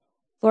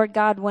Lord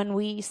God, when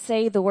we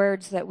say the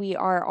words that we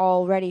are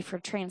all ready for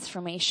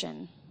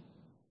transformation,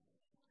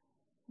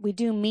 we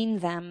do mean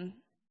them,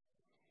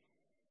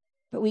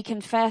 but we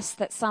confess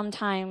that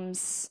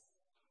sometimes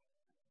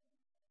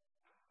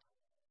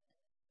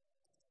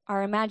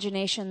our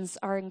imaginations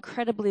are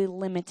incredibly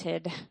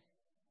limited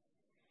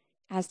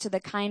as to the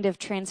kind of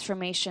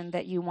transformation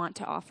that you want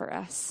to offer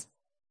us.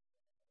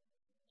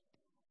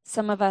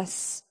 Some of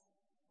us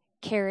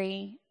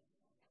carry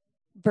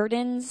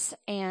burdens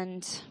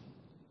and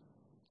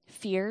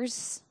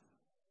fears,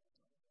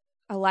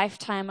 a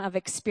lifetime of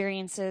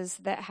experiences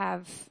that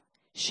have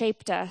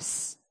shaped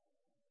us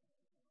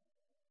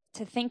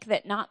to think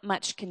that not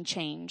much can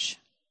change.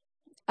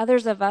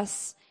 Others of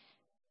us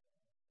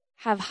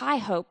have high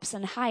hopes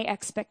and high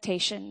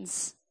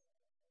expectations.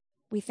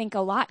 We think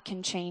a lot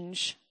can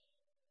change,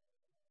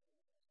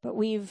 but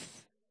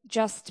we've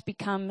just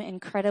become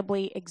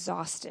incredibly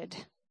exhausted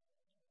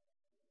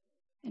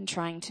in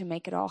trying to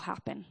make it all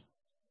happen.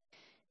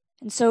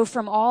 And so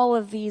from all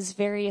of these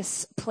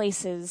various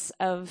places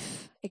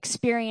of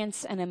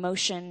experience and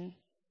emotion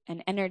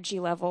and energy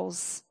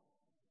levels,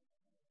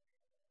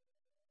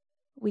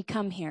 we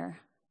come here.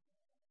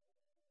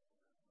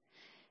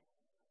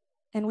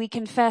 And we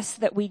confess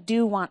that we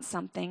do want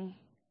something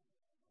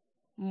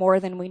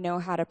more than we know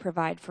how to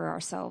provide for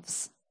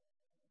ourselves.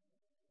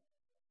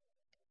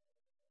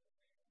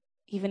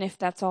 Even if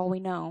that's all we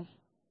know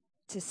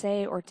to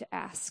say or to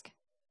ask.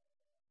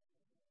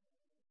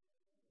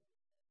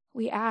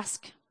 We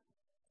ask,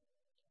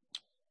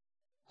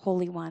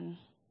 Holy One,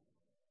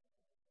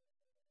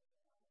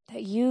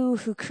 that you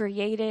who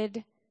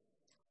created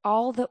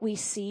all that we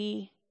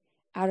see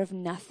out of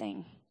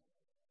nothing,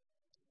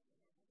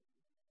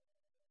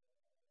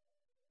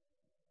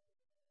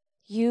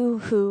 you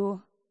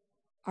who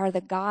are the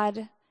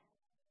God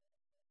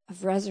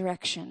of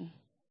resurrection,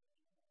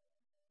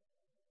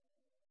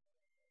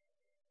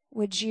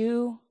 would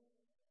you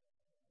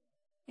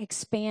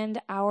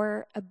expand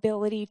our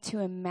ability to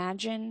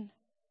imagine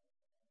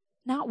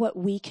not what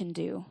we can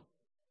do,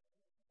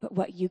 but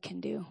what you can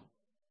do?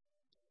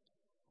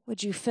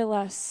 Would you fill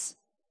us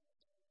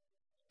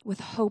with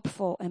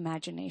hopeful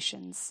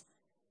imaginations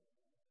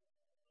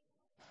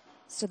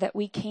so that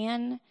we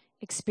can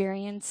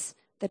experience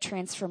the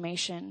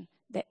transformation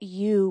that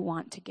you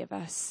want to give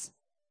us?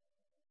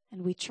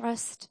 And we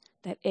trust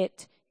that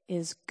it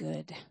is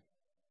good.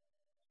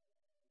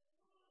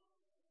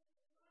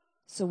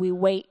 So we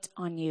wait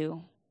on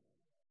you.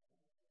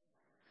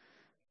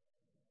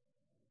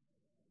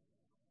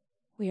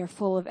 We are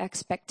full of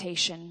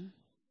expectation.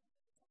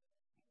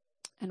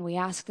 And we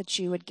ask that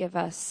you would give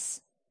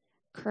us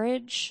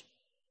courage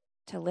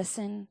to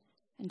listen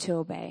and to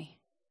obey.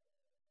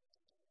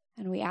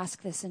 And we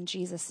ask this in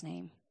Jesus'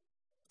 name.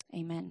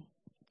 Amen.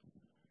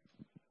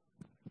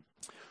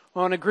 I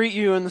want to greet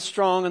you in the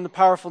strong and the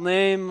powerful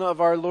name of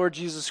our Lord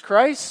Jesus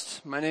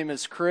Christ. My name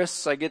is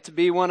Chris. I get to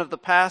be one of the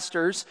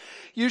pastors.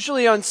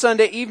 Usually on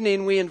Sunday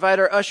evening, we invite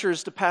our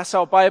ushers to pass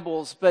out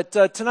Bibles, but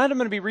tonight I'm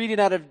going to be reading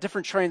out of a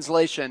different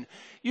translation.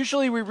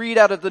 Usually we read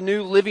out of the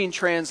New Living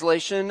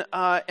Translation,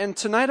 and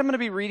tonight I'm going to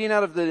be reading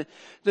out of the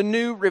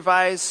New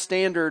Revised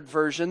Standard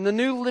Version. The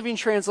New Living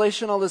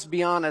Translation, I'll just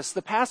be honest,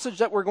 the passage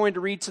that we're going to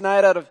read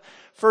tonight out of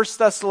 1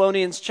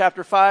 Thessalonians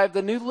chapter 5,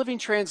 the New Living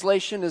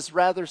Translation is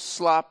rather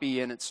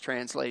sloppy in its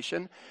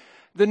translation.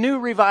 The New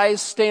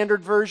Revised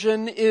Standard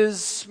Version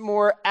is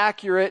more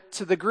accurate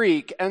to the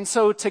Greek. And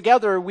so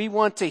together we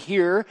want to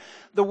hear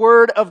the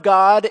Word of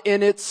God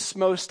in its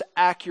most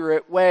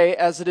accurate way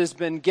as it has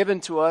been given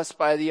to us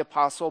by the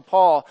Apostle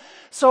Paul.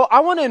 So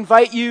I want to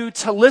invite you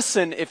to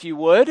listen, if you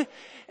would.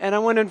 And I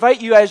want to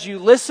invite you, as you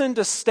listen,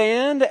 to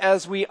stand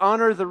as we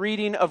honor the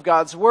reading of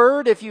God's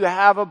Word. If you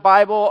have a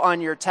Bible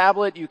on your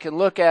tablet, you can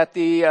look at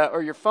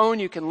or your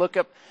phone, you can look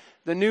up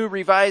the New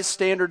Revised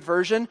Standard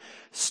Version.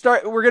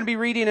 We're going to be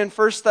reading in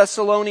 1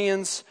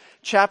 Thessalonians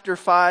chapter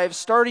 5,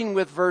 starting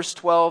with verse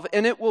 12,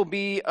 and it will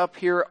be up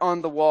here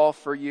on the wall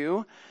for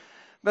you.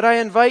 But I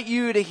invite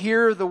you to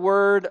hear the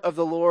word of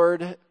the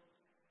Lord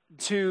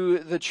to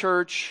the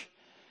church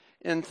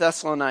in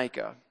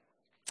Thessalonica.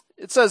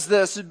 It says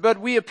this, "But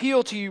we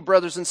appeal to you,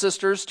 brothers and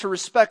sisters, to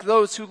respect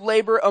those who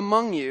labor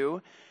among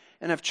you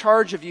and have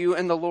charge of you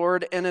in the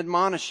Lord and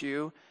admonish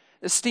you.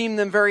 Esteem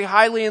them very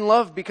highly in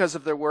love because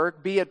of their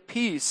work. Be at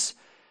peace.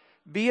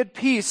 Be at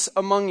peace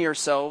among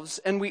yourselves.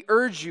 And we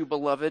urge you,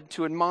 beloved,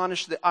 to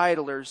admonish the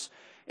idlers,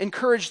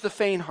 encourage the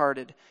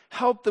faint-hearted,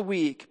 help the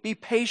weak, be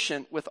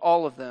patient with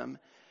all of them.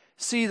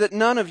 See that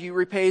none of you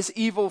repays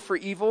evil for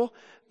evil,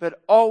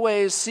 but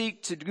always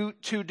seek to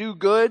do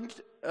good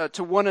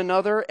to one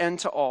another and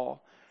to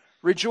all.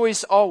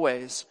 Rejoice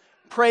always.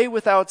 Pray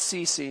without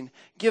ceasing.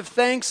 Give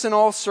thanks in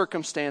all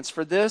circumstance,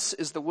 for this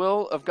is the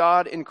will of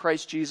God in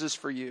Christ Jesus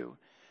for you.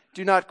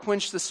 Do not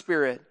quench the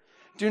Spirit.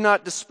 Do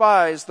not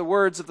despise the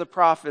words of the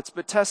prophets,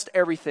 but test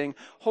everything.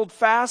 Hold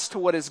fast to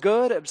what is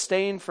good.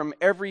 Abstain from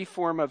every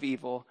form of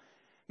evil.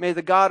 May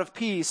the God of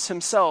peace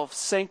himself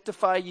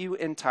sanctify you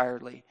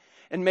entirely,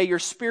 And may your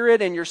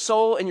spirit and your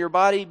soul and your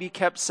body be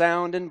kept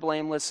sound and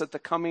blameless at the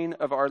coming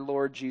of our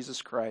Lord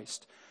Jesus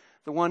Christ.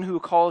 The one who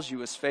calls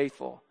you is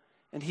faithful,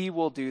 and he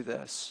will do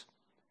this.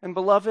 And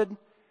beloved,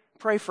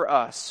 pray for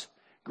us.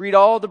 Greet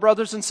all the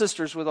brothers and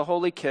sisters with a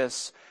holy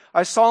kiss.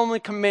 I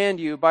solemnly command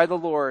you by the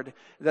Lord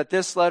that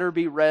this letter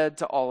be read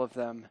to all of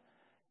them.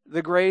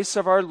 The grace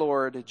of our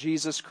Lord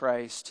Jesus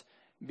Christ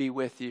be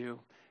with you.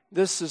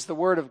 This is the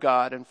word of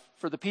God and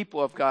for the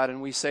people of God,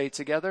 and we say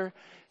together,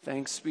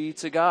 thanks be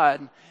to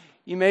God.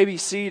 You may be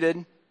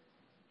seated.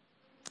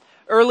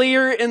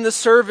 Earlier in the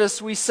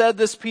service, we said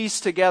this piece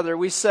together.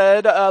 We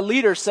said, a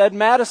leader said,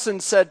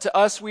 Madison said to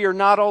us, we are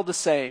not all the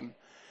same,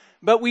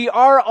 but we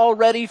are all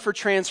ready for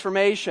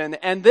transformation.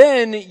 And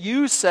then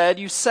you said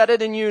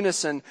it in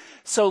unison,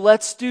 so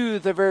let's do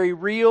the very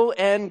real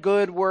and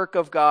good work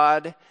of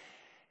God.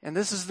 And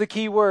this is the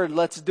key word,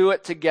 let's do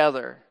it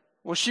together.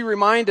 Well, she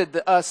reminded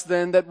us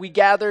then that we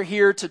gather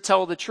here to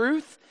tell the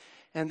truth.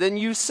 And then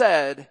you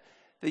said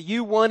that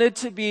you wanted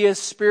to be a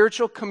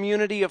spiritual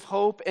community of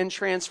hope and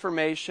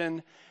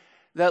transformation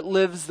that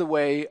lives the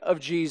way of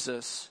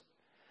Jesus.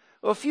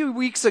 Well, a few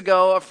weeks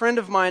ago, a friend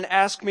of mine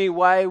asked me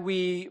why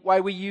we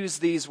use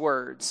these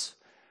words.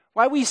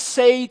 Why we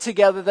say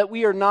together that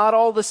we are not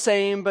all the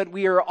same, but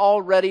we are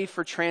all ready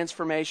for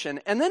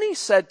transformation. And then he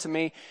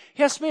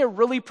asked me a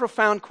really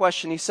profound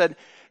question. He said,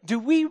 do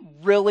we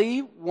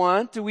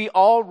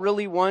all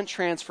really want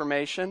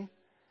transformation?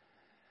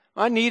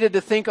 I needed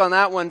to think on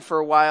that one for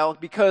a while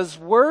because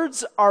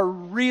words are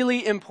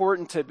really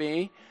important to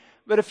me.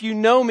 But if you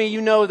know me, you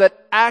know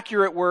that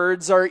accurate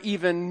words are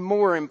even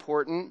more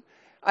important.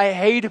 I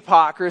hate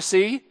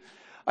hypocrisy.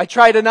 I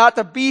try not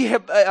to be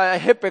a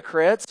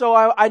hypocrite. So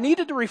I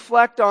needed to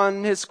reflect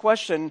on his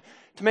question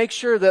to make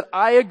sure that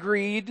I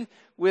agreed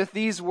with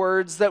these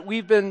words that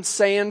we've been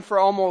saying for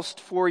almost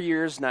 4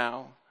 years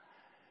now.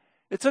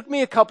 It took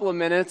me a couple of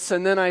minutes,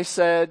 and then I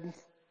said,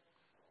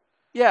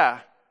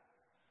 yeah.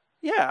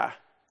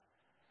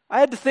 I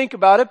had to think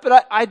about it,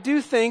 but I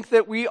do think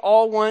that we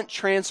all want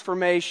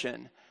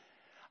transformation.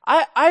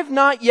 I have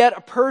not met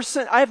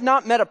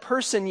a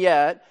person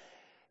yet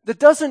that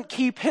doesn't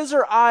keep his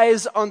or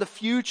eyes on the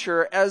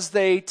future as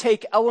they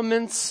take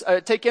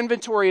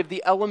inventory of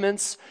the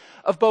elements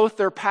of both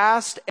their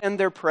past and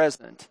their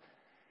present.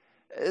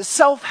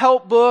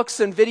 Self-help books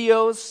and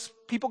videos,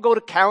 people go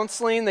to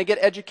counseling, they get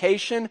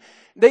education,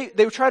 they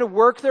try to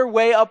work their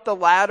way up the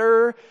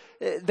ladder.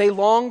 They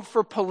long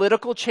for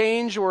political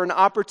change or an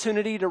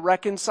opportunity to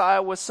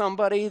reconcile with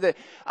somebody.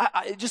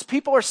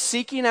 People are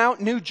seeking out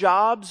new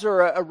jobs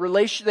or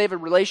they have a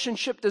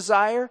relationship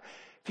desire.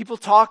 People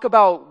talk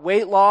about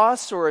weight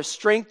loss or a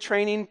strength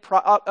training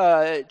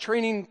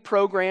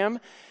program.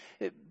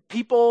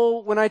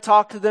 People, when I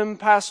talk to them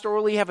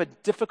pastorally, have a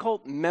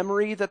difficult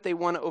memory that they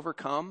want to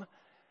overcome.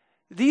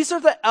 These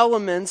are the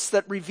elements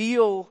that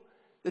reveal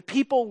that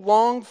people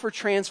long for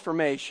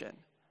transformation.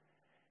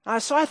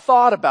 So I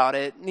thought about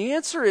it, and the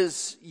answer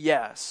is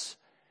yes.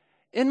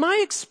 In my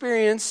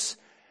experience,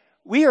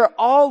 we are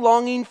all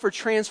longing for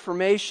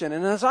transformation.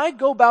 And as I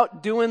go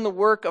about doing the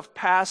work of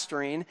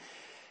pastoring,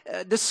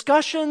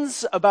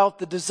 discussions about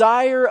the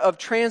desire of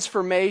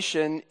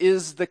transformation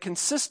is the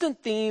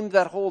consistent theme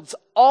that holds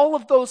all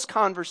of those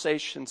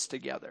conversations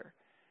together.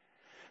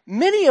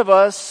 Many of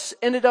us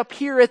ended up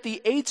here at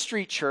the 8th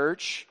Street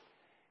Church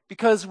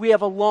because we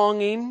have a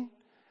longing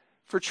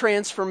for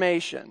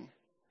transformation.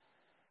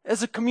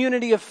 As a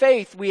community of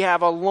faith, we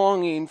have a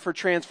longing for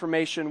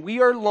transformation. We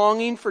are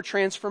longing for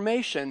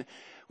transformation.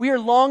 We are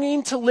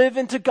longing to live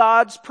into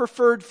God's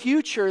preferred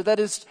future that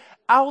is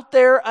out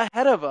there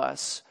ahead of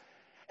us.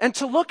 And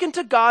to look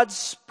into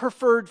God's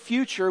preferred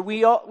future,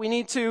 we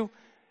need to,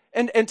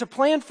 and to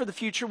plan for the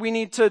future, we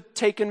need to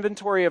take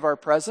inventory of our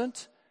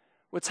present,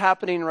 what's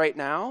happening right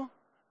now.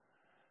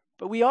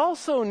 But we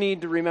also need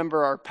to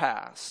remember our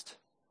past.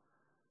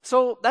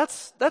 So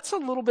that's a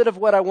little bit of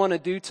what I want to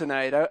do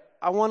tonight.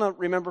 I want to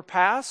remember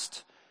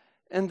past,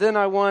 and then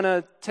I want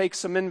to take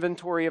some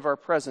inventory of our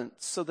present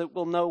so that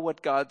we'll know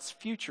what God's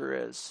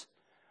future is,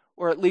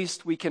 or at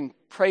least we can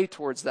pray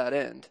towards that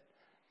end.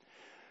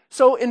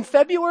 So in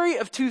February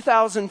of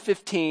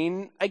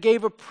 2015, I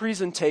gave a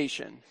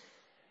presentation.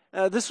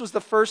 This was the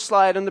first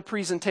slide on the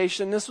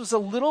presentation. This was a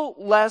little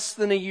less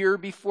than a year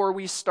before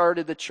we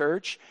started the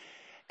church.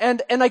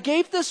 And I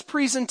gave this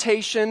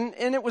presentation,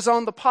 and it was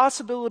on the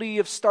possibility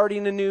of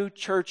starting a new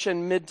church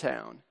in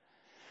Midtown.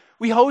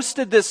 We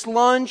hosted this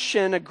lunch,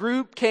 and a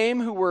group came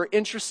who were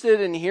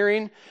interested in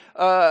hearing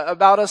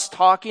about us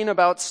talking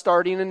about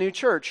starting a new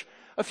church.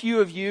 A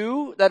few of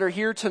you that are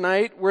here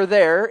tonight were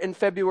there in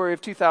February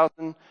of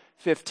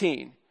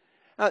 2015.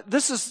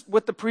 This is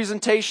what the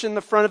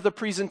front of the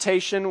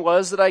presentation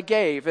was that I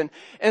gave.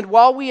 And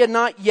while we had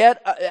not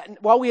yet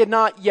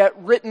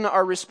written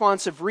our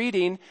responsive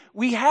reading,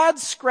 we had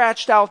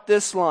scratched out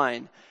this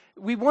line.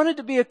 We wanted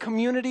to be a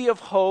community of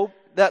hope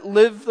that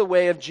lived the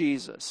way of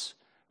Jesus.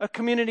 A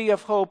community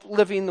of hope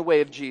living the way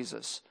of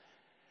Jesus.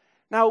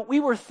 Now, we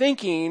were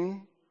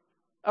thinking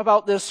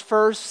about this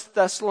 1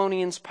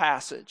 Thessalonians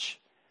passage.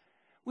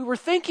 We were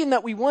thinking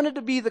that we wanted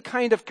to be the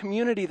kind of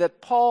community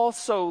that Paul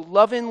so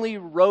lovingly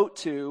wrote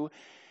to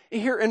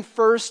here in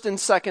 1st and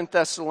 2nd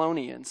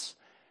Thessalonians.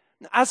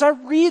 As I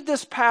read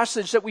this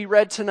passage that we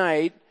read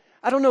tonight,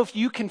 I don't know if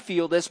you can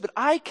feel this, but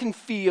I can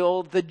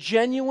feel the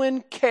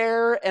genuine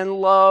care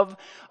and love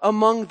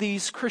among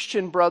these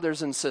Christian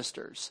brothers and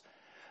sisters.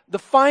 The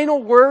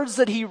final words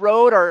that he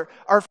wrote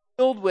are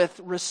filled with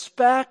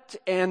respect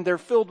and they're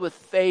filled with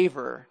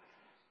favor.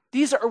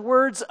 These are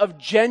words of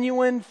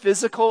genuine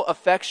physical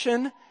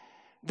affection.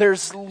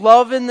 There's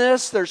love in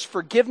this, there's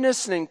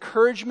forgiveness and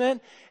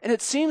encouragement, and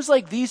it seems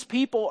like these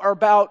people are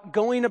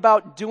going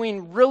about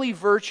doing really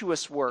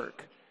virtuous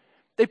work.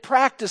 They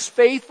practice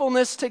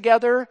faithfulness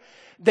together,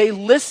 they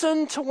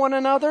listen to one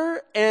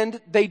another,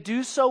 and they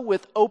do so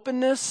with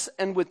openness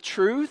and with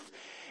truth.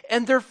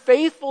 And they're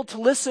faithful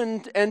to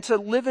listen and to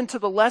live into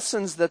the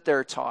lessons that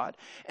they're taught.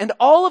 And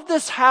all of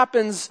this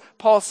happens,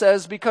 Paul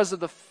says, because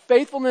of the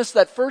faithfulness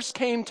that first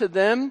came to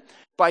them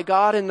by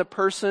God in the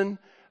person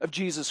of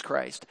Jesus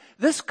Christ.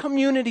 This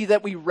community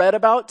that we read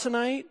about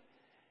tonight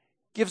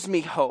gives me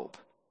hope.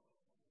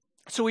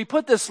 So we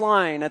put this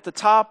line at the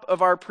top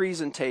of our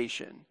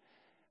presentation.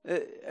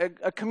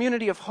 A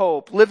community of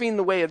hope, living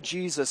the way of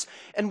Jesus.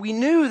 And we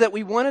knew that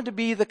we wanted to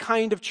be the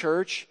kind of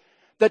church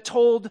that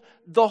told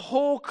the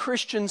whole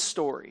Christian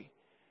story.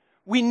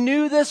 We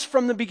knew this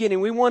from the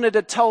beginning. We wanted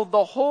to tell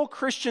the whole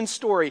Christian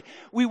story.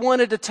 We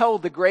wanted to tell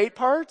the great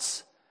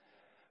parts,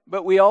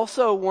 but we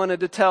also wanted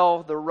to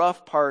tell the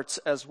rough parts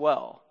as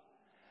well.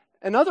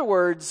 In other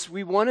words,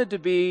 we wanted to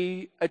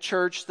be a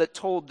church that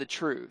told the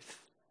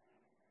truth.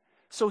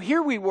 So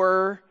here we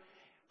were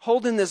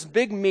holding this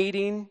big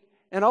meeting,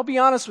 and I'll be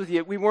honest with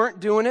you, we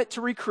weren't doing it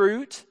to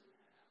recruit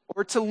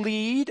or to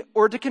lead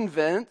or to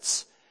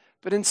convince.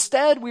 But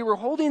instead, we were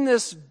holding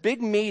this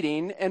big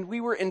meeting and we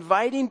were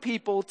inviting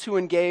people to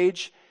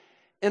engage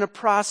in a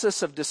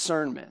process of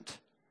discernment.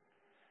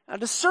 Now,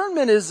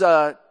 discernment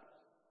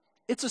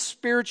it's a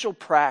spiritual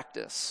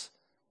practice.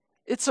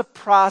 It's a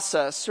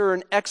process or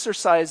an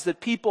exercise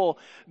that people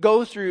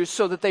go through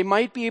so that they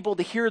might be able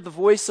to hear the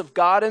voice of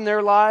God in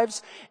their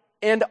lives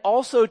and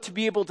also to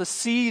be able to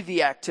see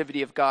the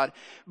activity of God.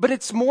 But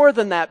it's more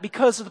than that,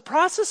 because the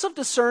process of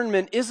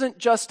discernment isn't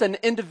just an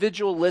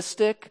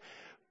individualistic,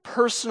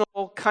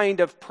 personal kind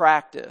of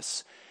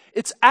practice.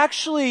 It's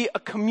actually a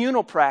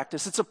communal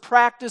practice. It's a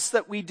practice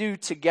that we do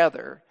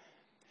together.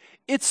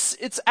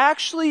 It's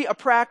actually a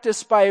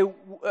practice by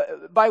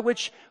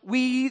which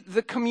we,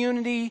 the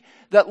community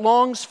that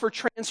longs for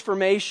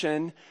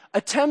transformation,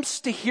 attempts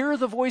to hear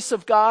the voice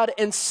of God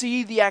and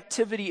see the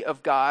activity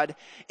of God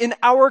in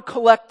our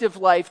collective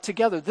life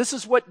together. This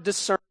is what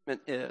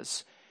discernment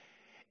is.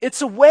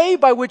 It's a way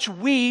by which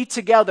we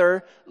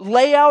together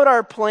lay out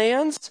our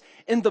plans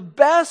in the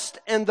best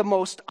and the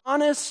most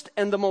honest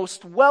and the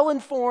most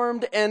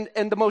well-informed and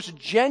the most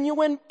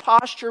genuine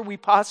posture we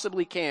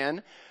possibly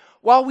can,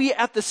 while we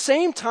at the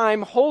same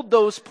time hold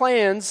those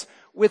plans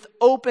with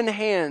open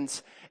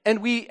hands.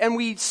 And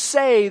we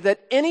say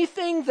that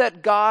anything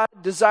that God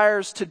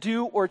desires to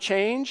do or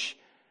change,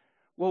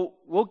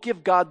 we'll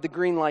give God the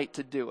green light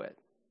to do it.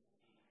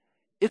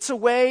 It's a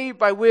way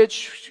by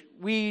which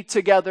we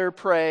together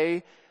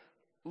pray,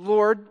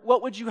 Lord,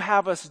 what would you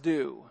have us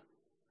do?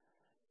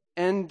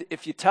 And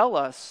if you tell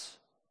us,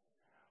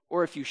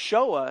 or if you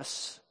show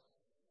us,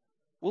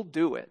 we'll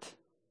do it.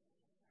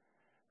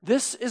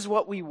 This is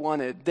what we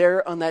wanted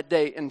there on that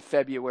day in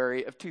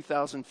February of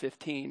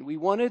 2015. We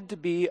wanted to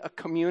be a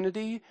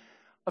community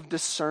of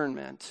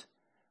discernment.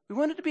 We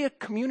wanted to be a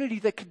community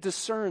that could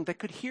discern, that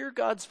could hear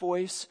God's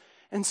voice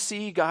and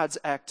see God's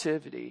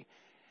activity.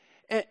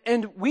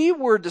 And we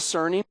were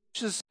discerning,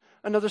 which is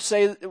another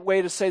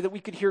way to say that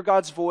we could hear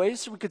God's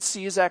voice, we could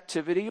see his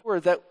activity, or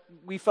that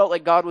we felt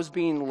like God was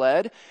being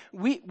led.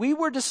 We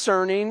were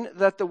discerning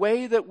that the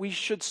way that we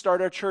should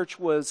start our church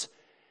was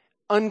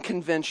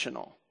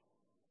unconventional.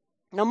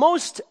 Now,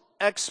 most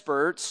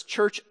experts,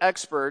 church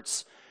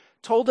experts,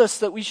 told us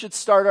that we should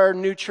start our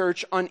new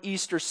church on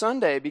Easter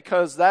Sunday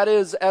because that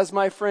is, as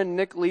my friend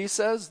Nick Lee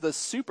says, the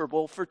Super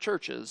Bowl for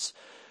churches.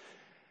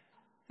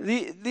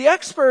 The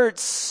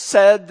experts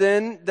said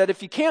then that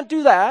if you can't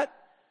do that,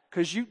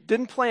 because you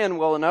didn't plan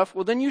well enough,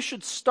 well, then you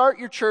should start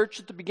your church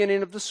at the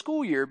beginning of the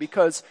school year,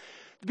 because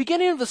the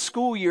beginning of the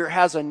school year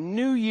has a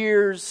New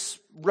Year's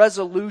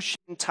resolution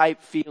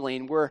type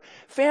feeling where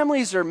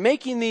families are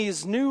making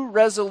these new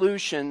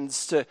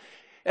resolutions to,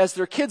 as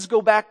their kids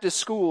go back to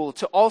school,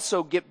 to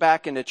also get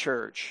back into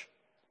church.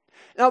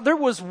 Now, there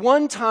was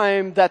one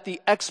time that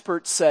the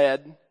experts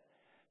said,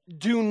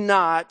 do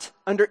not,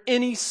 under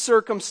any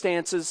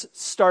circumstances,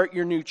 start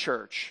your new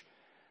church.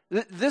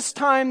 This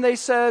time, they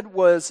said,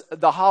 was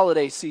the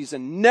holiday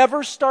season.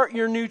 Never start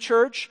your new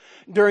church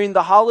during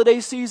the holiday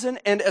season,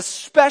 and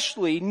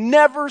especially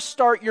never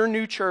start your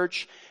new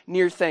church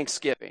near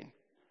Thanksgiving.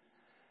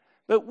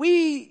 But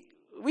we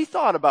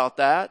thought about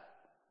that,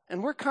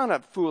 and we're kind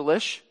of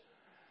foolish.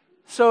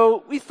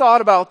 So we thought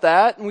about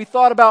that, and we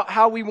thought about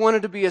how we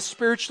wanted to be a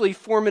spiritually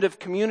formative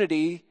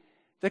community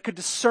that could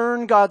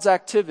discern God's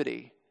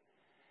activity.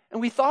 And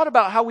we thought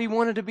about how we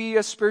wanted to be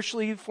a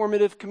spiritually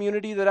formative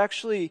community that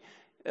actually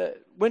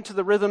went to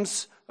the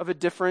rhythms of a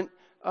different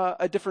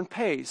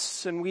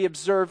pace. And we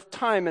observed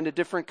time in a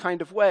different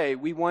kind of way.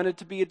 We wanted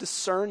to be a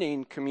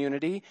discerning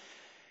community.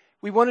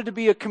 We wanted to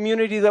be a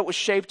community that was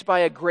shaped by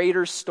a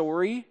greater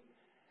story,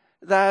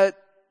 that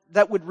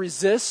would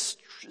resist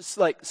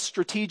like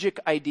strategic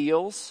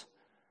ideals.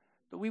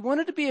 But we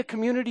wanted to be a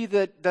community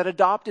that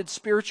adopted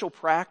spiritual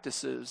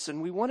practices,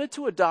 and we wanted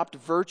to adopt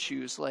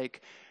virtues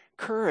like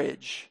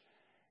courage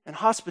and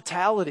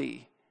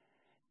hospitality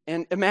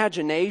and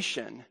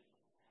imagination.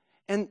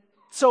 And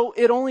so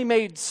it only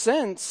made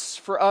sense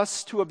for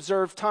us to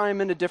observe time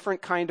in a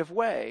different kind of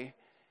way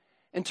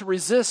and to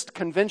resist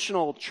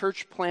conventional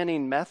church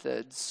planning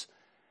methods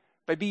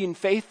by being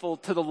faithful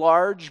to the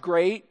large,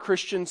 great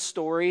Christian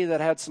story that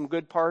had some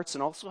good parts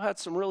and also had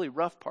some really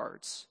rough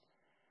parts.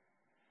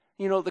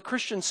 You know, the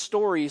Christian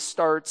story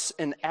starts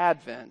in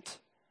Advent.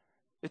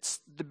 It's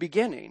the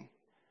beginning.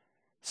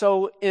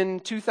 So in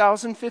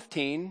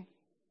 2015,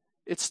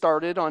 it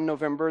started on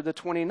November the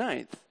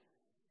 29th,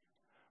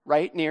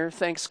 right near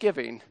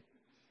Thanksgiving.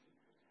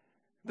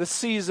 The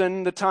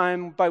season, the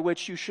time by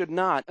which you should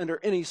not, under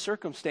any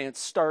circumstance,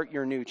 start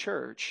your new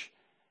church.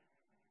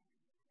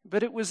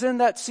 But it was in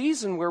that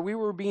season where we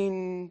were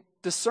being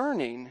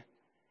discerning,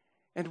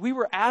 and we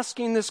were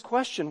asking this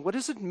question: what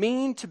does it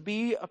mean to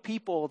be a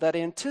people that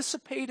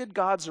anticipated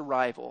God's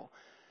arrival?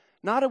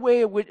 Not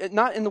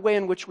in the way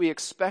in which we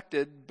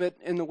expected, but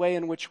in the way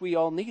in which we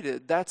all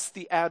needed. That's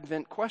the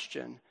Advent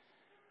question.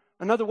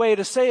 Another way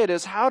to say it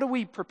is, how do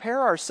we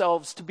prepare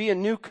ourselves to be a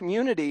new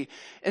community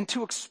and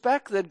to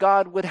expect that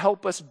God would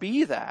help us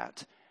be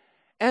that?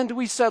 And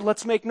we said,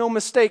 let's make no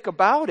mistake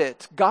about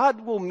it.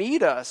 God will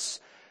meet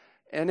us,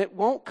 and it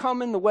won't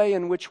come in the way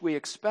in which we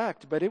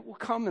expect, but it will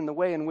come in the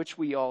way in which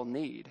we all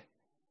need.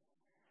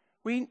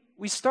 We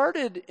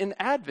started in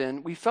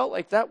Advent. We felt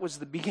like that was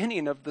the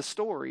beginning of the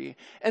story.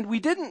 And we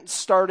didn't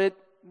start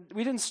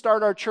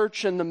our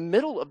church in the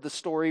middle of the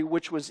story,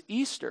 which was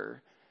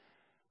Easter.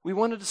 We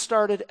wanted to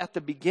start it at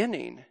the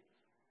beginning.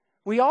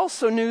 We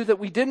also knew that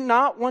we did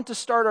not want to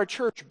start our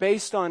church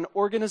based on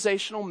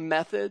organizational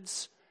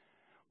methods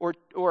or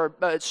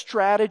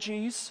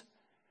strategies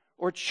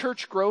or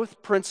church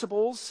growth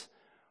principles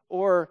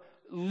or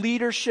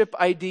leadership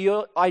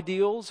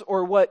ideals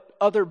or what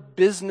other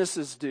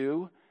businesses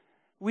do.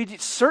 We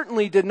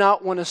certainly did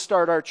not want to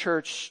start our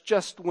church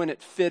just when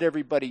it fit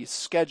everybody's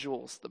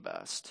schedules the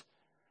best.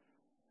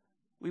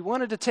 We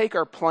wanted to take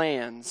our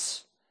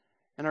plans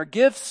and our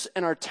gifts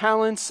and our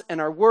talents and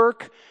our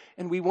work,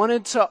 and we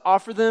wanted to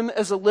offer them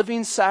as a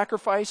living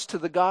sacrifice to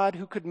the God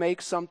who could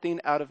make something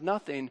out of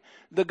nothing,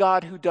 the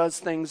God who does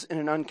things in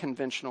an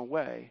unconventional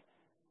way.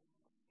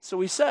 So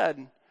we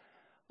said,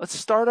 let's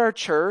start our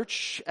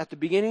church at the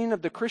beginning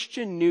of the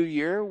Christian New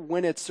Year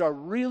when it's a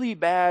really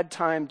bad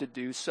time to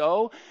do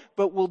so,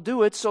 but we'll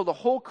do it so the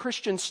whole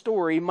Christian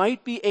story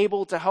might be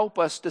able to help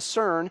us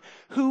discern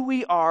who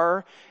we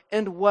are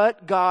and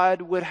what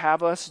God would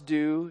have us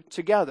do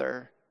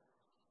together.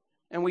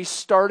 And we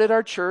started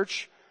our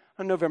church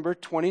on November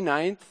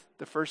 29th,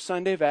 the first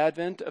Sunday of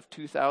Advent of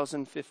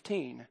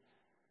 2015.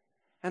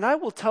 And I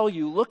will tell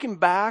you, looking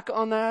back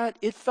on that,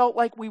 it felt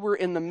like we were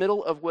in the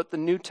middle of what the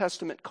New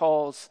Testament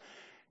calls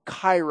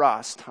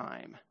Kairos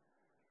time,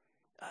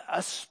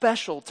 a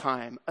special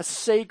time, a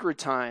sacred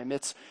time.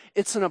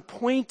 It's an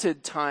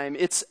appointed time.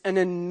 It's an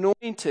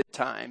anointed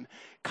time.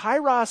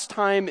 Kairos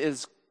time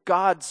is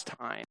God's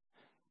time.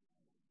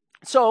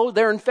 So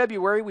there in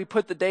February, we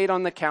put the date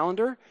on the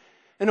calendar,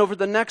 and over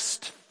the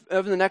next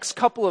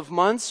couple of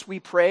months, we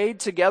prayed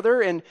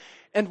together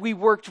and we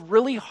worked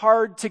really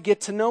hard to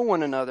get to know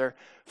one another.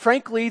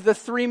 Frankly, the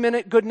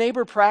 3-minute good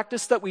neighbor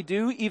practice that we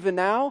do even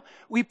now,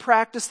 we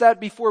practiced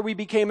that before we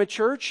became a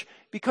church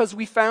because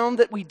we found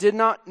that we did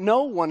not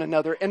know one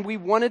another and we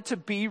wanted to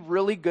be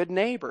really good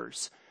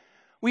neighbors.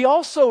 We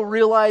also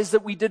realized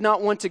that we did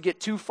not want to get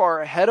too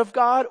far ahead of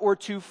God or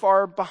too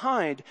far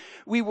behind.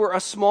 We were a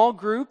small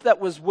group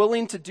that was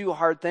willing to do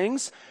hard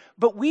things,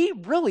 but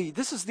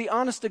this is the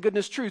honest to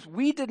goodness truth,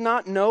 we did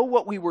not know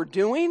what we were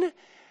doing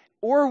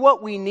or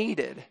what we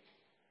needed.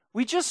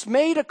 We just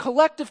made a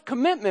collective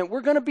commitment.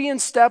 We're going to be in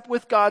step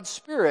with God's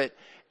Spirit.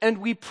 And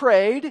we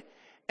prayed,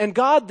 and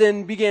God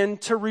then began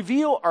to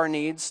reveal our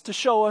needs to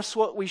show us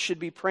what we should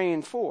be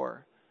praying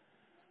for.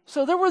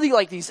 So there were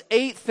these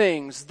 8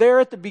 things there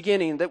at the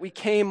beginning that we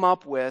came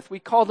up with. We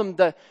called them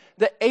the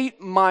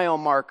 8 mile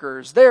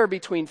markers there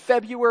between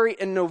February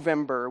and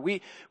November.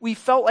 We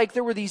felt like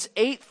there were these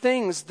 8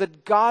 things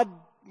that God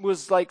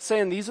was like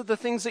saying, these are the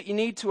things that you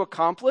need to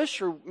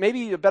accomplish, or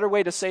maybe a better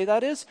way to say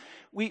that is,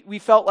 we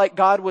felt like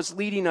God was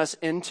leading us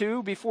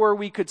into before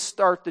we could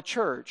start the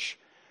church.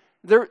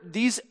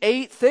 These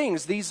 8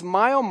 things, these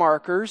mile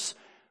markers,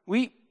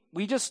 we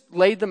just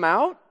laid them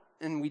out,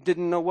 and we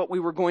didn't know what we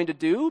were going to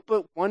do,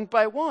 but one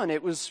by one,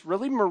 it was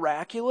really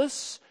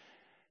miraculous,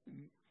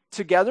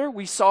 together,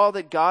 we saw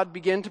that God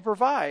began to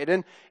provide.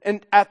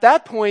 And at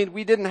that point,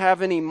 we didn't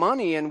have any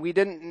money and we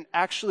didn't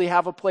actually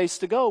have a place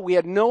to go. We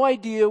had no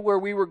idea where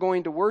we were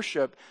going to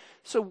worship.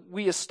 So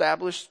we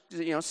established,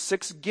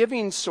 6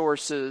 giving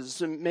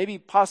sources and maybe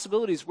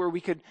possibilities where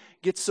we could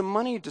get some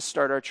money to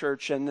start our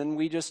church. And then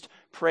we just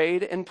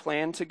prayed and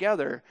planned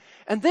together.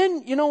 And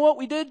then, you know what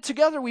we did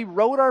together? We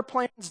wrote our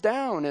plans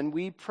down and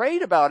we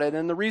prayed about it.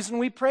 And the reason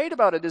we prayed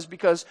about it is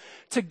because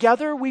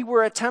together we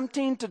were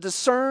attempting to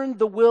discern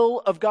the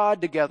will of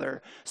God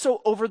together.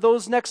 So over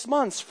those next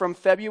months, from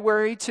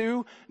February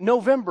to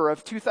November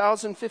of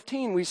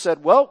 2015, we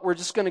said, well, we're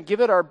just going to give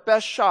it our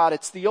best shot.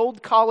 It's the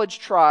old college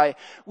try.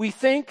 We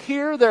think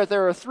here that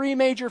there are 3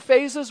 major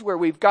phases where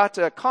we've got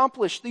to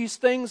accomplish these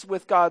things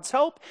with God's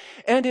help.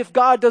 And if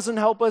God doesn't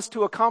help us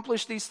to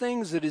accomplish these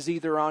things, it is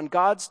either on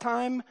God's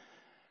time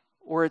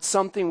or it's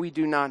something we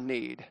do not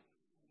need.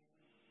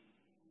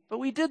 But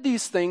we did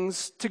these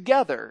things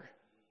together.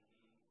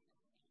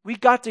 We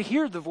got to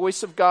hear the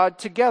voice of God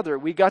together.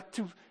 We got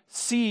to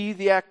see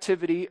the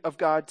activity of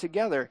God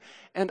together.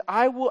 And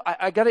I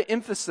got to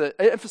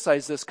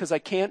emphasize this because I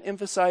can't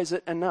emphasize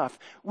it enough.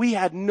 We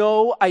had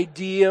no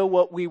idea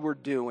what we were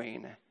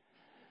doing.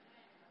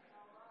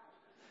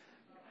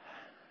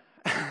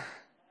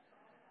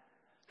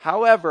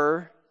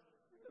 However,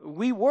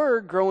 we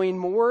were growing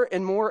more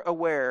and more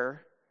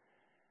aware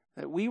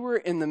that we were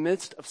in the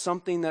midst of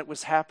something that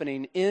was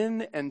happening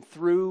in and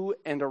through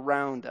and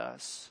around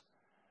us.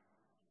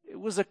 It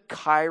was a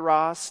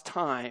kairos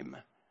time.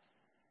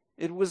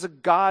 It was a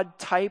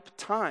God-type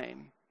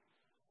time.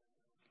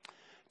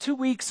 2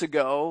 weeks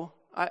ago,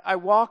 I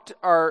walked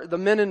the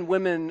men and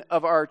women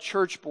of our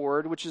church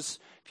board, which is,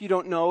 if you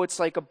don't know, it's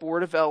like a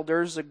board of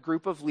elders, a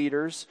group of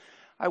leaders.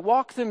 I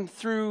walked them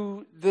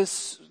through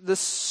this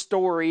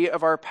story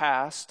of our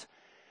past,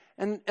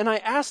 and I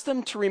asked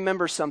them to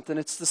remember something.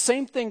 It's the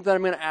same thing that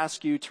I'm going to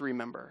ask you to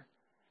remember.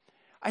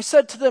 I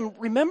said to them,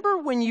 remember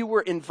when you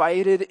were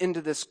invited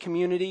into this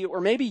community, or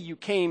maybe you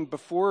came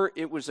before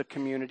it was a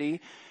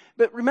community,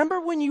 but remember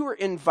when you were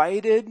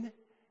invited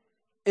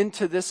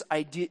into this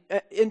idea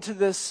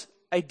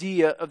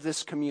of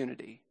this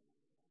community?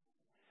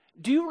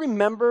 Do you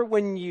remember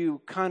when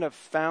you kind of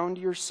found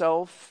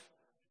yourself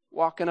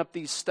walking up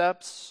these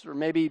steps? Or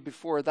maybe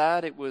before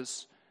that it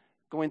was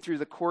going through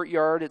the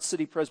courtyard at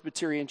City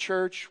Presbyterian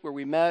Church where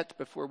we met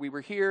before we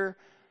were here.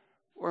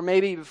 Or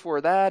maybe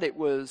before that it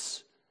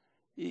was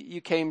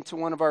you came to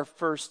one of our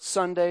first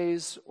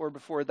Sundays, or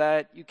before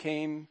that you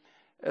came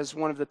as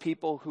one of the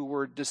people who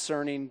were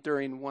discerning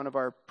during one of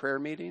our prayer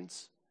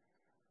meetings.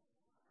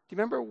 Do you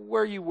remember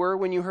where you were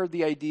when you heard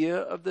the idea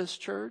of this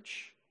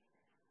church?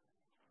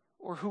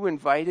 Or who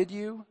invited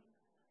you?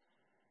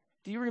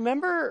 Do you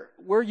remember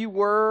where you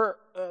were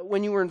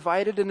when you were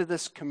invited into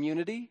this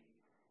community?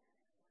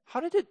 How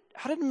did it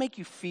make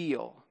you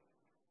feel?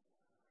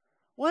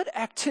 What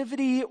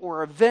activity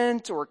or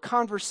event or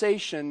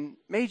conversation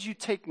made you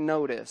take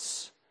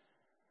notice?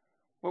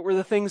 What were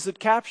the things that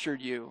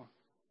captured you?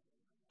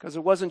 Because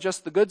it wasn't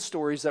just the good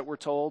stories that were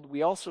told,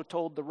 we also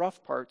told the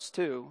rough parts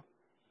too.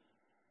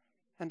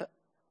 And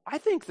I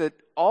think that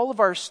all of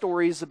our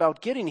stories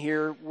about getting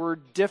here were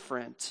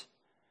different.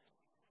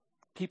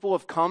 People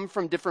have come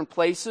from different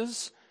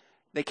places.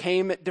 They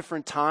came at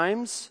different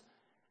times.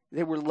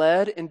 They were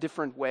led in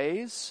different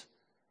ways.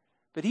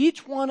 But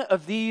each one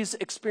of these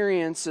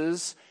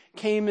experiences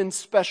came in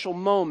special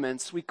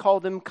moments. We call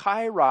them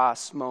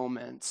kairos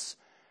moments,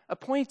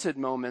 appointed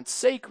moments,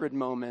 sacred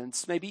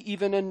moments, maybe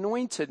even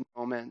anointed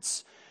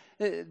moments.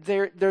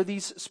 They're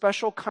these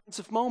special kinds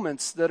of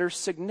moments that are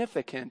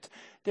significant.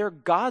 They're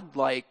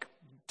godlike,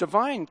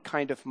 divine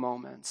kind of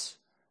moments.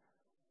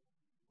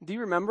 Do you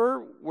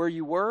remember where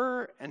you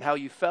were and how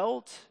you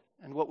felt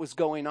and what was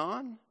going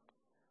on?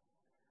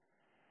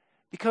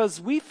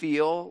 Because we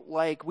feel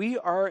like we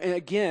are,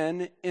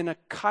 again, in a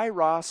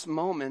kairos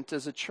moment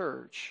as a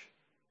church.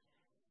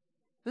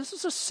 This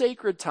is a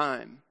sacred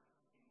time.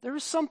 There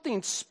is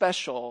something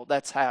special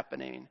that's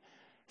happening.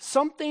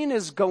 Something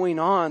is going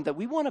on that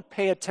we want to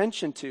pay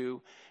attention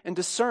to and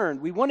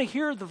discern. We want to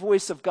hear the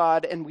voice of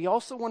God, and we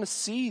also want to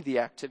see the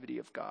activity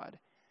of God.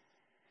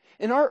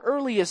 In our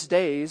earliest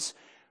days,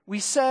 we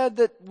said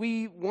that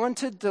we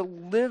wanted to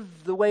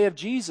live the way of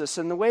Jesus,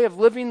 and the way of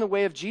living the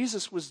way of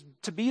Jesus was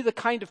to be the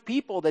kind of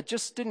people that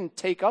just didn't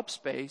take up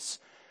space,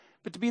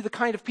 but to be the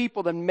kind of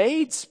people that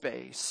made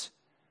space.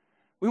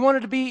 We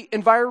wanted to be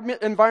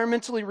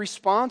environmentally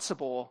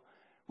responsible.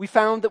 We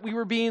found that we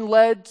were being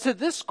led to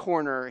this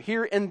corner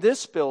here in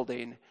this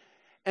building,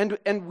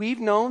 and we've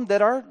known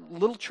that our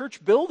little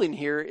church building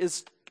here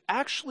is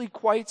actually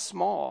quite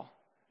small.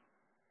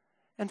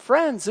 And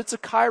friends, it's a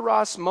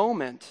kairos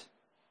moment.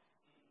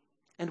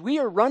 And we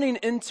are running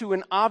into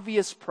an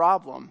obvious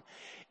problem.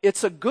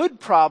 It's a good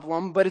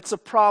problem, but it's a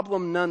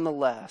problem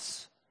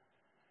nonetheless.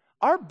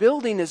 Our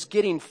building is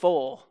getting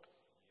full.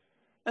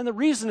 And the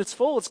reason it's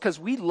full is because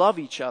we love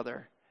each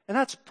other. And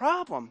that's a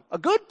problem, a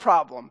good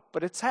problem,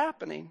 but it's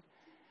happening.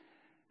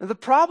 And the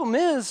problem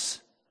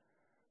is,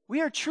 We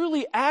are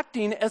truly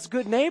acting as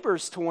good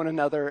neighbors to one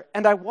another,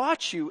 and I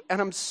watch you, and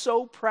I'm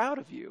so proud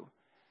of you.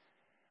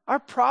 Our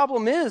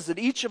problem is that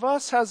each of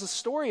us has a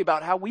story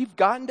about how we've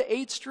gotten to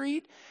 8th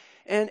Street,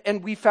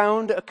 and we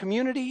found a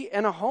community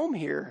and a home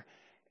here.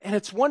 And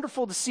it's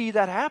wonderful to see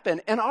that happen.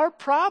 And our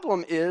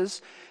problem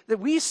is that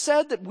we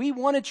said that we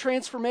wanted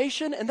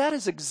transformation, and that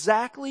is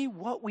exactly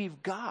what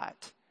we've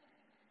got.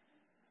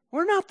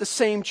 We're not the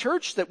same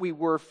church that we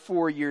were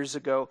 4 years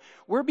ago.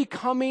 We're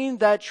becoming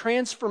that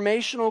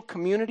transformational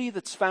community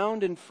that's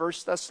found in 1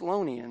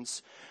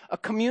 Thessalonians. A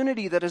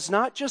community that is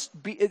not just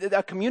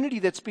a community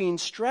that's being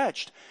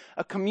stretched.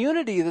 A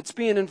community that's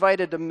being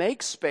invited to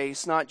make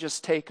space, not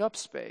just take up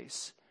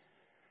space.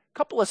 A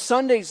couple of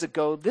Sundays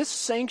ago, this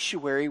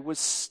sanctuary was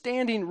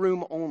standing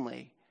room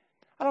only.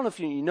 I don't know if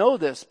you know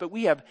this, but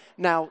we have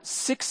now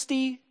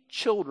 60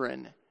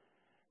 children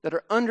that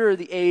are under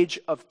the age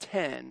of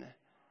 10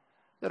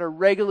 that are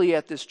regularly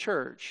at this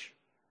church.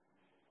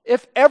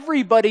 If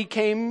everybody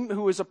came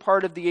who was a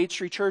part of the 8th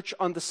Street Church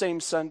on the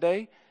same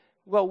Sunday,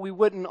 well, we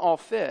wouldn't all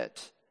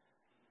fit.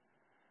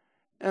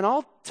 And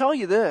I'll tell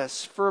you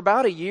this, for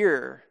about a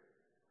year,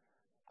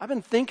 I've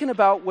been thinking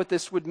about what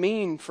this would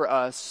mean for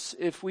us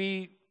if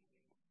we,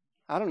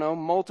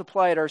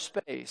 multiplied our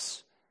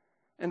space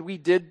and we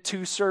did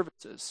 2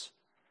 services.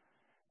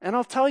 And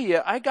I'll tell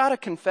you, I got to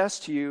confess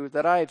to you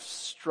that I've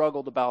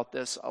struggled about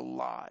this a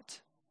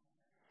lot.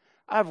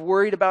 I've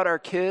worried about our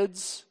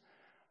kids.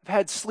 I've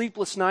had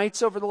sleepless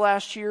nights over the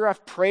last year.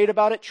 I've prayed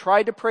about it,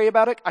 tried to pray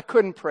about it. I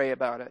couldn't pray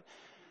about it.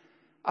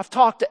 I've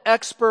talked to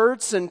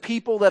experts and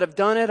people that have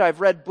done it. I've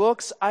read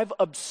books. I've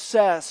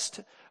obsessed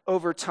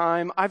over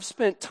time. I've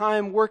spent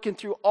time working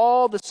through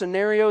all the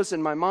scenarios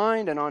in my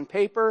mind and on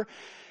paper.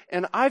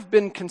 And I've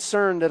been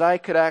concerned that I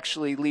could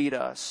actually lead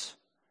us.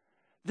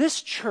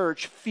 This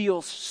church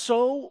feels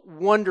so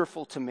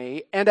wonderful to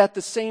me. And at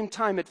the same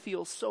time, it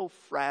feels so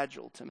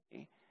fragile to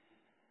me.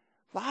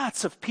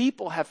 Lots of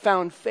people have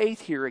found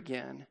faith here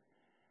again.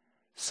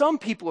 Some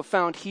people have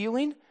found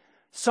healing.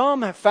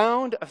 Some have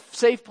found a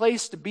safe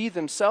place to be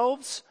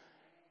themselves.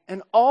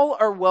 And all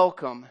are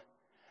welcome.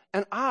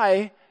 And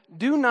I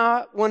do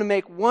not want to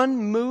make one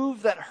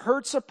move that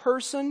hurts a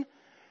person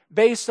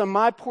based on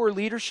my poor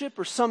leadership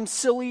or some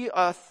silly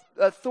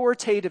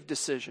authoritative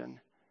decision.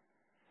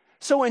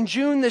 So in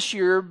June this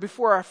year,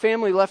 before our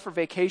family left for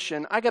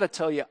vacation, I got to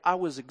tell you, I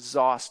was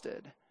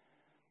exhausted.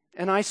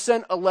 And I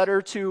sent a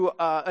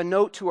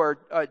note to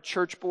our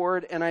church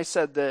board, and I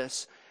said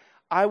this: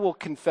 I will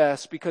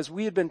confess, because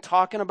we had been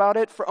talking about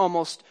it for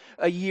almost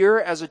a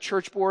year as a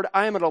church board,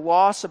 I am at a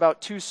loss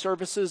about 2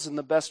 services and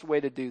the best way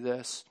to do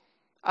this.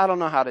 I don't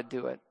know how to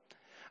do it.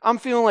 I'm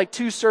feeling like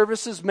 2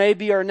 services may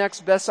be our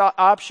next best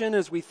option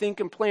as we think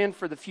and plan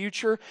for the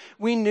future.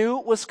 We knew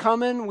it was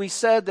coming. We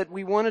said that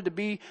we wanted to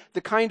be the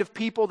kind of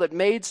people that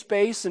made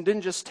space and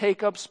didn't just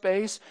take up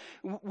space.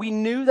 We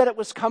knew that it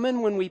was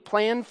coming when we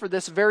planned for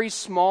this very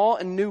small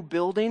and new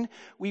building.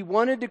 We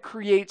wanted to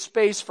create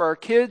space for our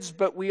kids,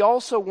 but we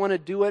also want to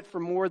do it for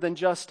more than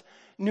just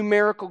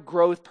numerical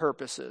growth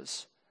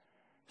purposes.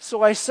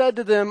 So I said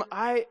to them,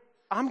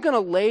 I'm going to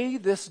lay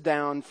this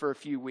down for a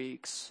few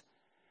weeks.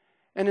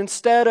 And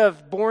instead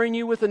of boring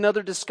you with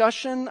another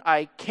discussion,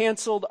 I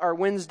canceled our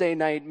Wednesday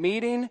night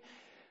meeting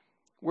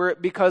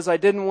because I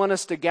didn't want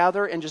us to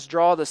gather and just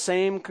draw the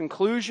same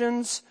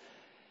conclusions.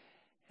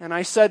 And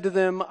I said to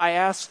them, I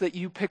ask that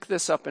you pick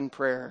this up in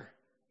prayer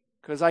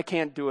because I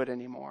can't do it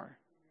anymore.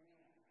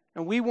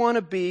 And we want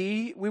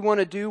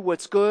to do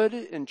what's good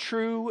and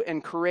true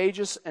and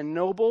courageous and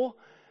noble.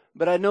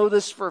 But I know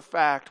this for a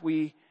fact,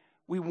 we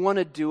want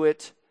to do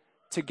it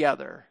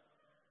together.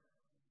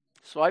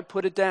 So I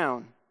put it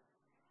down.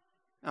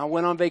 I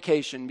went on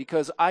vacation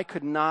because I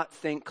could not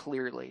think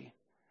clearly.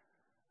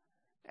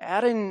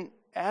 Adding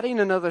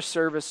another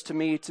service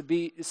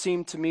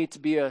seemed to me to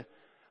be a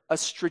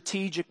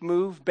strategic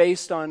move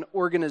based on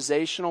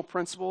organizational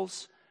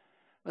principles.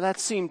 But that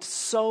seemed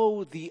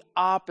so the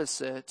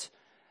opposite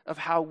of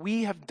how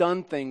we have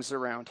done things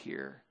around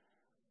here.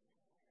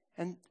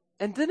 And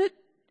then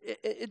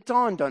it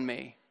dawned on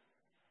me.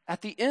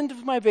 At the end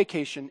of my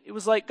vacation, it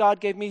was like God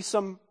gave me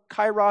some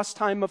Kairos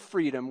time of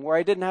freedom where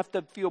I didn't have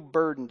to feel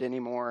burdened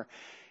anymore.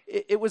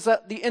 It was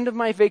at the end of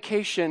my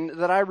vacation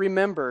that I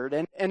remembered,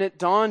 and it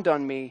dawned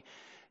on me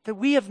that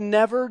we have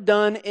never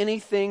done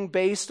anything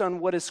based on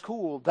what is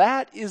cool.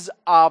 That is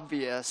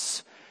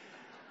obvious.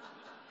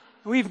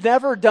 We've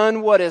never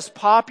done what is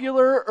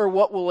popular or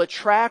what will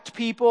attract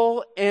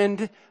people,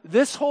 and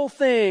this whole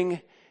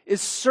thing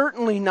is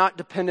certainly not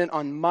dependent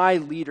on my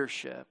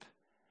leadership.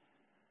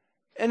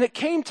 And it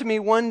came to me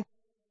one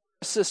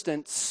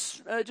assistant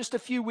just a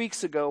few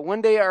weeks ago.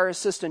 One day our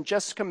assistant,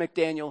 Jessica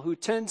McDaniel, who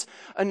attends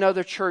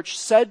another church,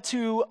 said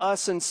to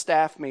us in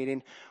staff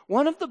meeting,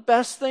 one of the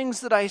best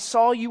things that I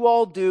saw you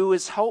all do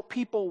is help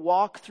people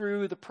walk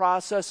through the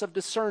process of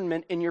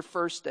discernment in your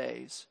first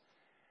days.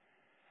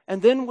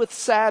 And then with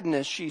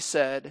sadness, she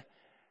said,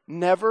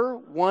 never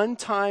one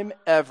time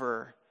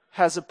ever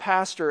has a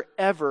pastor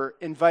ever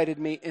invited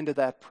me into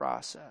that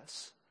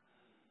process.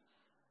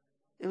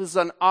 It was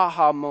an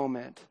aha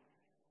moment.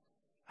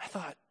 I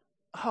thought,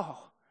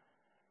 oh,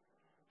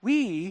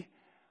 we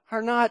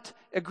are not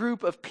a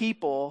group of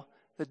people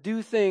that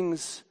do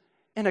things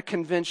in a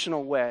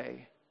conventional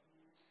way.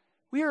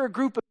 We are a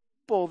group of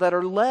people that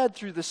are led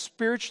through the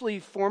spiritually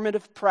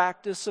formative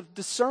practice of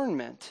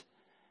discernment.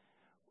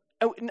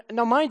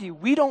 Now, mind you,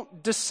 we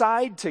don't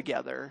decide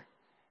together.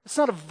 It's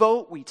not a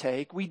vote we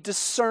take. We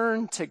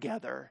discern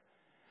together.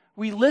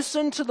 We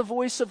listen to the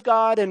voice of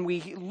God and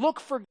we look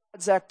for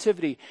God's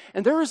activity.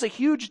 And there is a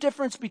huge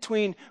difference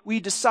between we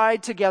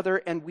decide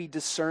together and we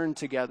discern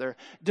together.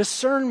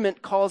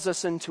 Discernment calls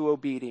us into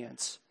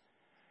obedience.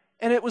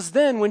 And it was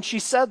then when she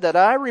said that,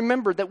 I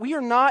remembered that we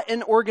are not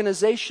an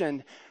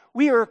organization.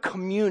 We are a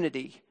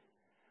community.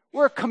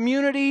 We're a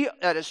community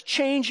that is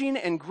changing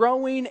and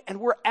growing,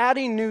 and we're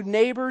adding new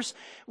neighbors.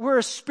 We're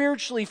a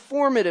spiritually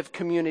formative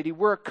community.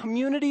 We're a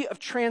community of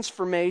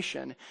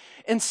transformation.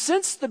 And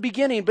since the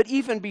beginning, but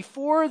even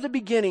before the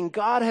beginning,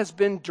 God has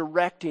been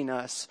directing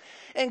us.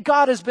 And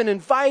God has been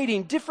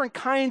inviting different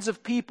kinds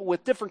of people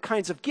with different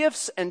kinds of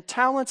gifts and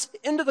talents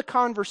into the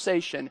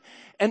conversation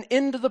and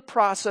into the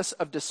process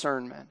of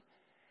discernment.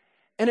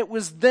 And it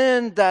was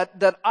then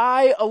that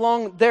I,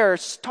 along there,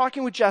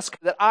 talking with Jessica,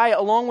 that I,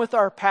 along with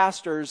our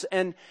pastors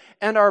and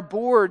our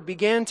board,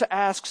 began to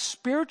ask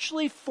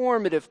spiritually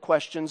formative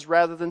questions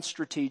rather than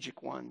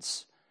strategic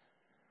ones.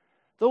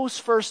 Those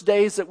first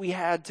days that we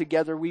had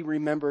together, we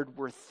remembered,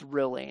 were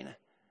thrilling.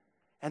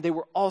 And they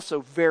were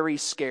also very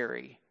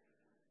scary.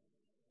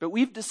 But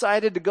we've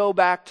decided to go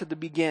back to the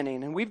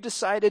beginning, and we've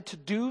decided to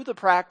do the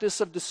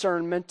practice of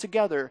discernment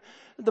together.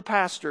 The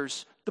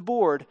pastors, the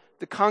board,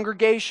 the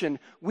congregation,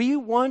 we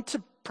want to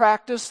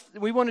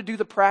do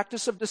the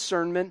practice of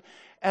discernment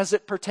as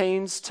it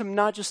pertains to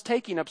not just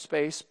taking up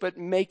space, but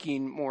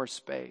making more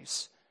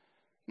space.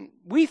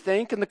 We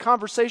think, and the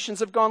conversations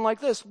have gone like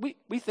this,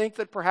 we think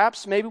that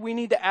perhaps maybe we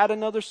need to add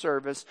another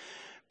service,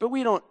 but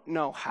we don't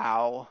know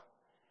how.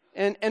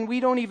 And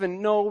we don't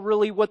even know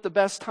really what the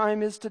best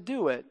time is to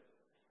do it.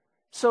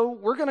 So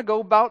we're going to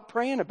go about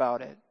praying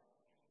about it.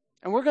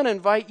 And we're going to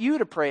invite you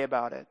to pray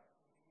about it.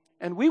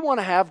 And we want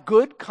to have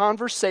good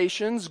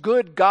conversations,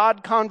 good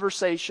God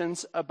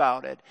conversations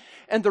about it.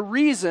 And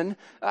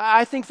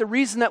I think the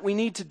reason that we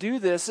need to do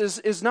this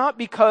is not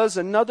because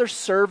another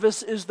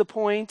service is the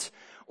point,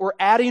 or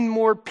adding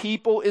more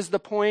people is the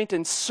point,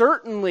 and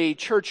certainly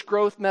church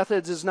growth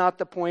methods is not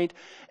the point.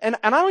 And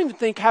I don't even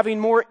think having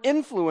more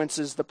influence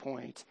is the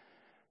point.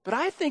 But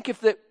I think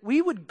if that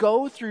we would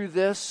go through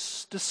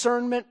this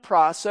discernment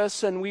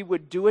process and we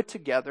would do it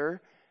together,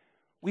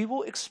 we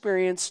will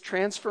experience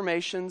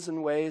transformations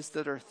in ways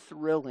that are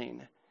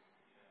thrilling,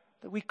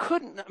 that we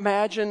couldn't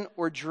imagine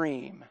or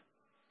dream.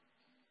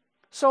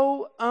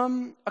 So,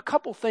 a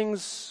couple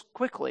things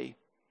quickly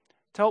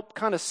to help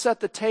kind of set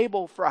the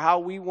table for how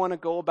we want to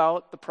go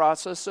about the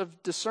process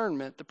of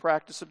discernment, the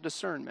practice of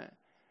discernment.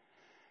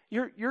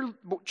 Your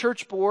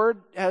church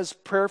board has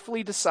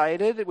prayerfully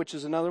decided, which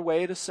is another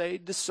way to say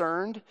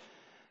discerned,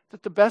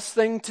 that the best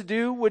thing to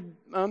do would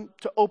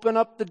to open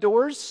up the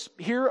doors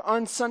here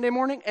on Sunday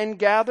morning and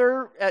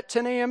gather at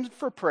 10 a.m.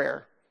 for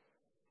prayer.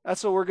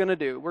 That's what we're going to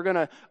do. We're going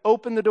to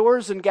open the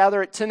doors and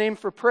gather at 10 a.m.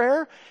 for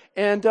prayer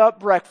and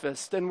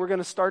breakfast. And we're going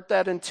to start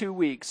that in 2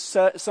 weeks,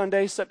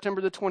 Sunday, September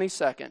the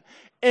 22nd.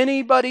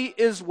 Anybody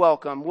is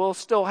welcome. We'll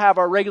still have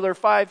our regular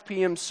 5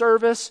 p.m.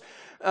 service,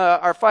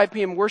 our 5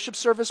 p.m. worship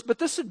service, but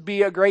this would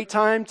be a great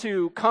time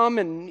to come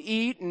and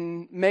eat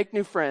and make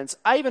new friends.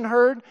 I even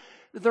heard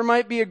that there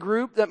might be a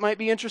group that might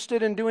be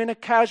interested in doing a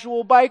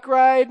casual bike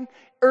ride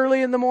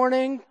early in the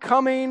morning,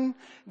 coming,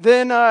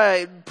 then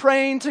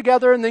praying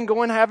together, and then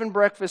going and having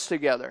breakfast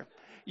together.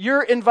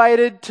 You're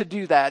invited to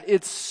do that.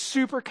 It's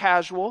super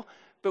casual,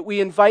 but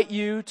we invite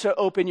you to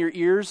open your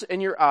ears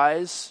and your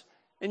eyes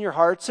and your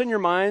hearts and your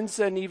minds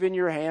and even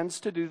your hands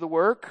to do the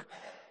work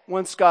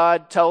once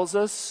God tells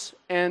us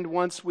and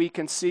once we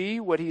can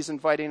see what He's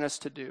inviting us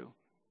to do.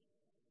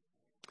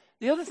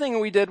 The other thing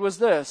we did was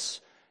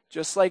this.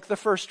 Just like the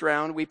first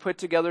round, we put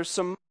together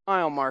some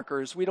mile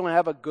markers. We don't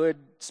have a good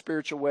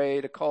spiritual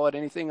way to call it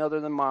anything other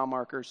than mile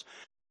markers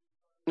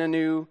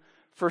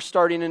for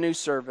starting a new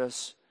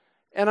service.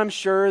 And I'm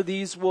sure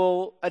these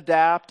will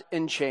adapt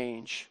and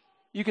change.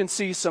 You can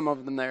see some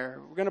of them there.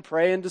 We're going to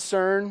pray and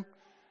discern.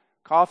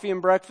 Coffee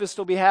and breakfast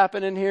will be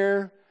happening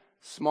here.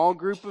 Small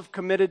group of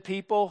committed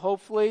people,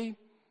 hopefully.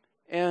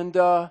 And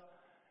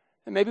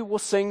maybe we'll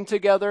sing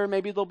together.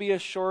 Maybe there'll be a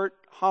short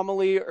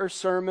homily or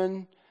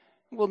sermon.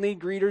 We'll need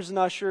greeters and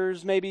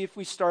ushers, maybe if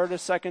we start a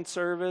second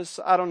service,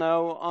 I don't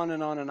know, on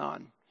and on and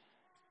on.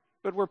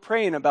 But we're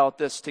praying about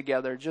this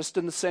together, just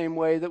in the same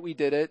way that we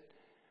did it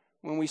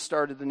when we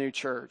started the new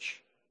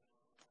church.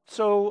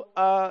 So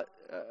I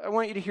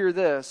want you to hear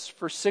this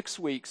for 6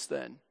 weeks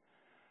then.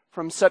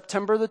 From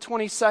September the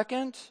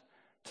 22nd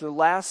to the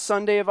last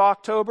Sunday of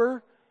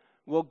October,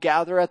 we'll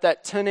gather at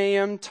that 10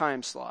 a.m.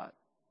 time slot.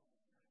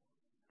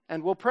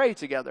 And we'll pray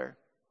together.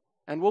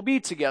 And we'll be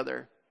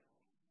together.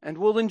 And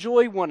we'll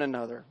enjoy one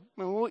another.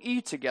 And we'll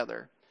eat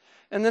together.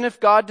 And then if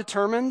God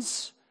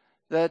determines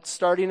that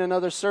starting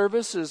another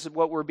service is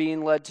what we're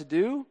being led to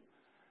do,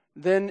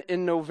 Then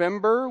in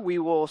November, we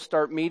will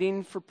start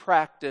meeting for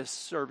practice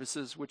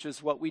services, which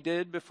is what we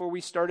did before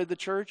we started the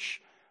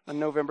church on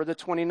November the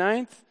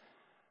 29th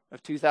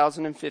of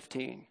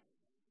 2015.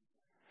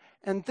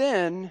 And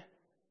then,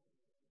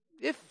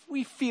 if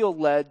we feel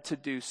led to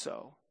do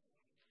so,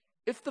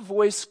 if the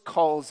voice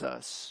calls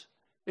us,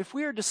 if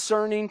we are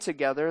discerning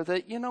together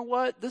that, you know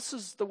what, this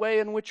is the way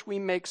in which we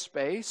make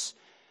space,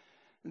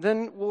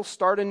 then we'll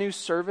start a new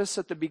service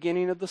at the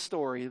beginning of the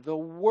story. The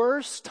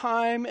worst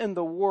time in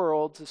the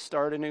world to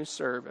start a new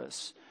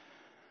service.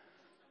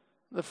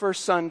 The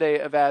first Sunday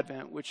of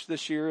Advent, which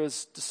this year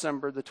is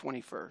December the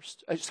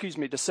 1st.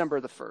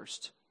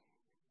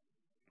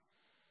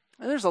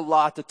 And there's a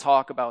lot to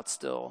talk about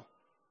still.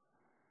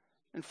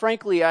 And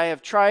frankly, I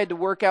have tried to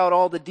work out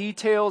all the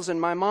details in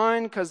my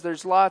mind because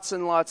there's lots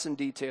and lots of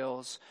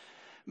details.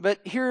 But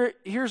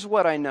here's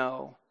what I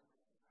know.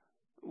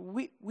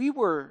 We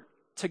were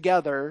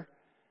together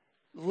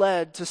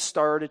led to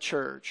start a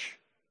church.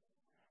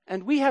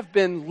 And we have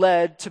been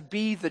led to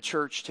be the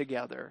church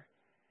together.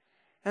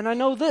 And I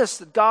know this,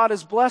 that God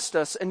has blessed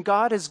us and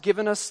God has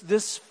given us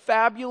this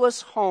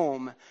fabulous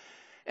home.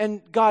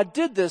 And God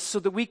did this so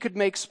that we could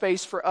make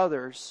space for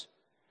others.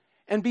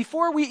 And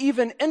before we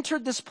even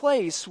entered this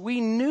place,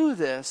 we knew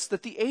this,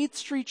 that the 8th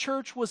Street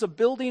Church was a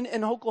building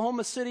in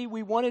Oklahoma City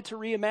we wanted to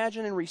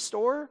reimagine and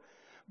restore.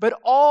 But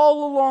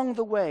all along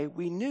the way,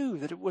 we knew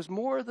that it was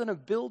more than a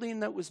building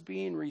that was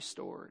being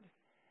restored.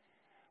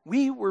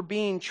 We were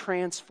being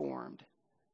transformed.